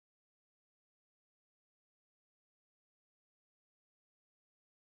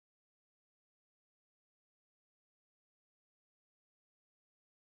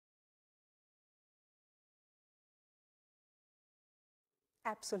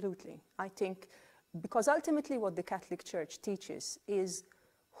Absolutely. I think because ultimately what the Catholic Church teaches is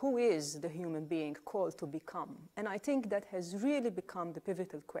who is the human being called to become? And I think that has really become the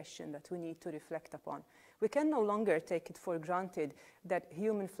pivotal question that we need to reflect upon. We can no longer take it for granted that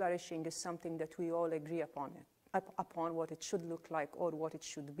human flourishing is something that we all agree upon what it should look like or what it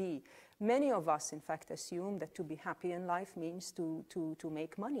should be. Many of us, in fact, assume that to be happy in life means to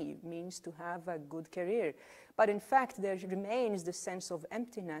make money, means to have a good career. But in fact, there remains the sense of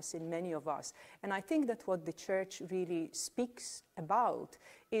emptiness in many of us. And I think that what the Church really speaks about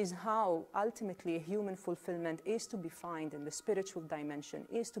is how ultimately human fulfillment is to be found in the spiritual dimension,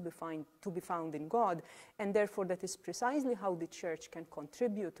 is to be found in God. And therefore, that is precisely how the Church can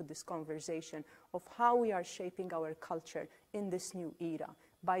contribute to this conversation of how we are shaping our culture in this new era,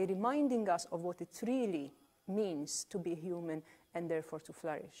 by reminding us of what it really means to be human and therefore to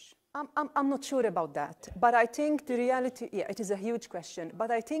flourish. I'm not sure about that, but I think the reality, yeah, it is a huge question,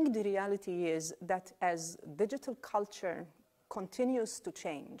 but I think the reality is that as digital culture continues to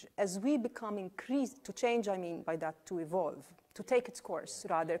change, as we become to change, I mean by that to evolve, to take its course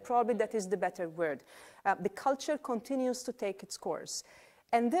rather, probably that is the better word. The culture continues to take its course.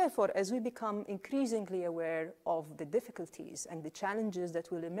 And therefore, as we become increasingly aware of the difficulties and the challenges that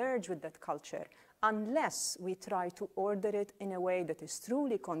will emerge with that culture, unless we try to order it in a way that is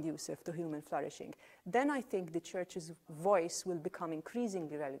truly conducive to human flourishing, then I think the Church's voice will become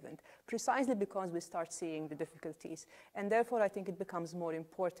increasingly relevant, precisely because we start seeing the difficulties. And therefore, I think it becomes more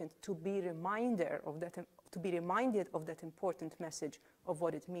important to be reminded of that important message of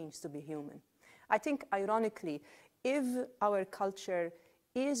what it means to be human. I think, ironically, if our culture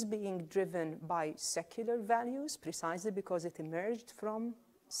is being driven by secular values, precisely because it emerged from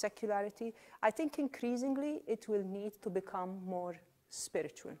secularity, I think increasingly it will need to become more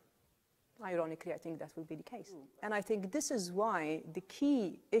spiritual. Ironically, I think that will be the case. And I think this is why the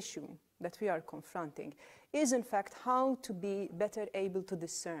key issue that we are confronting is, in fact, how to be better able to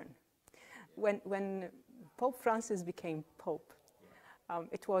discern. When Pope Francis became Pope,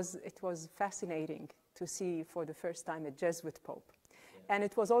 it was fascinating to see for the first time a Jesuit Pope. And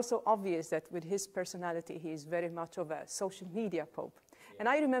it was also obvious that with his personality, he is very much of a social media Pope. And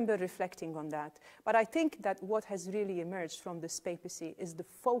I remember reflecting on that. But I think that what has really emerged from this papacy is the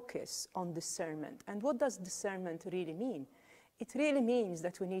focus on discernment. And what does discernment really mean? It really means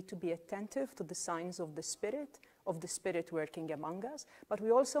that we need to be attentive to the signs of the Spirit working among us. But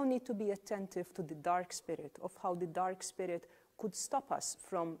we also need to be attentive to the dark spirit, of how the dark spirit could stop us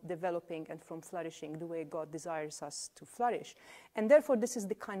from developing and from flourishing the way God desires us to flourish. And therefore, this is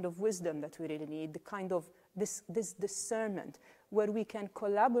the kind of wisdom that we really need, the kind of this discernment where we can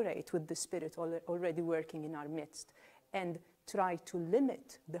collaborate with the Spirit already working in our midst and try to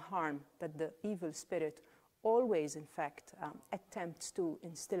limit the harm that the evil spirit always, in fact, attempts to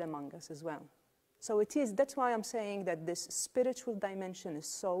instill among us as well. So that's why I'm saying that this spiritual dimension is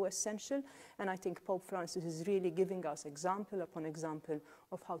so essential, and I think Pope Francis is really giving us example upon example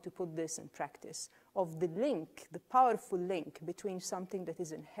of how to put this in practice, of the link, the powerful link between something that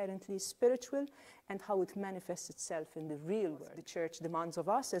is inherently spiritual and how it manifests itself in the real world. The Church demands of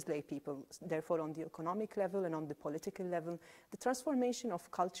us as lay people, therefore on the economic level and on the political level, the transformation of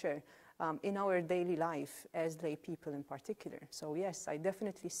culture in our daily life as lay people in particular. So yes, I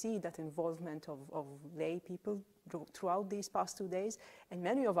definitely see that involvement of lay people throughout these past 2 days, and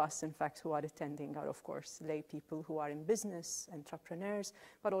many of us, in fact, who are attending are, of course, lay people who are in business, entrepreneurs,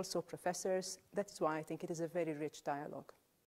 but also professors. That's why I think it is a very rich dialogue.